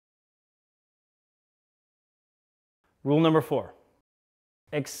Rule number 4,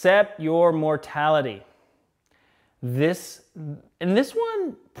 accept your mortality. This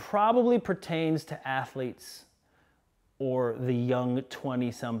one probably pertains to athletes or the young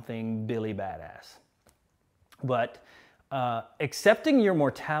 20-something Billy Badass. But accepting your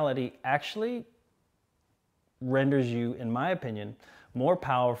mortality actually renders you, in my opinion, more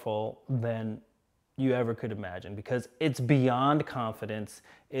powerful than you ever could imagine, because it's beyond confidence,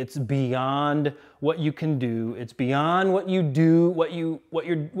 it's beyond what you can do, it's beyond what you do, what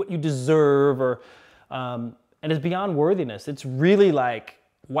you deserve, or and it's beyond worthiness. It's really like,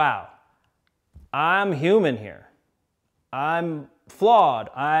 wow, I'm human here. I'm flawed.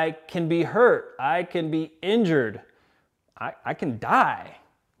 I can be hurt. I can be injured. I can die,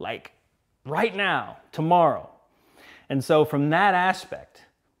 like right now, tomorrow. And so from that aspect,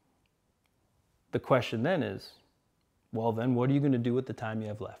 the question then is, well, then what are you going to do with the time you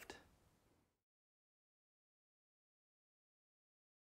have left?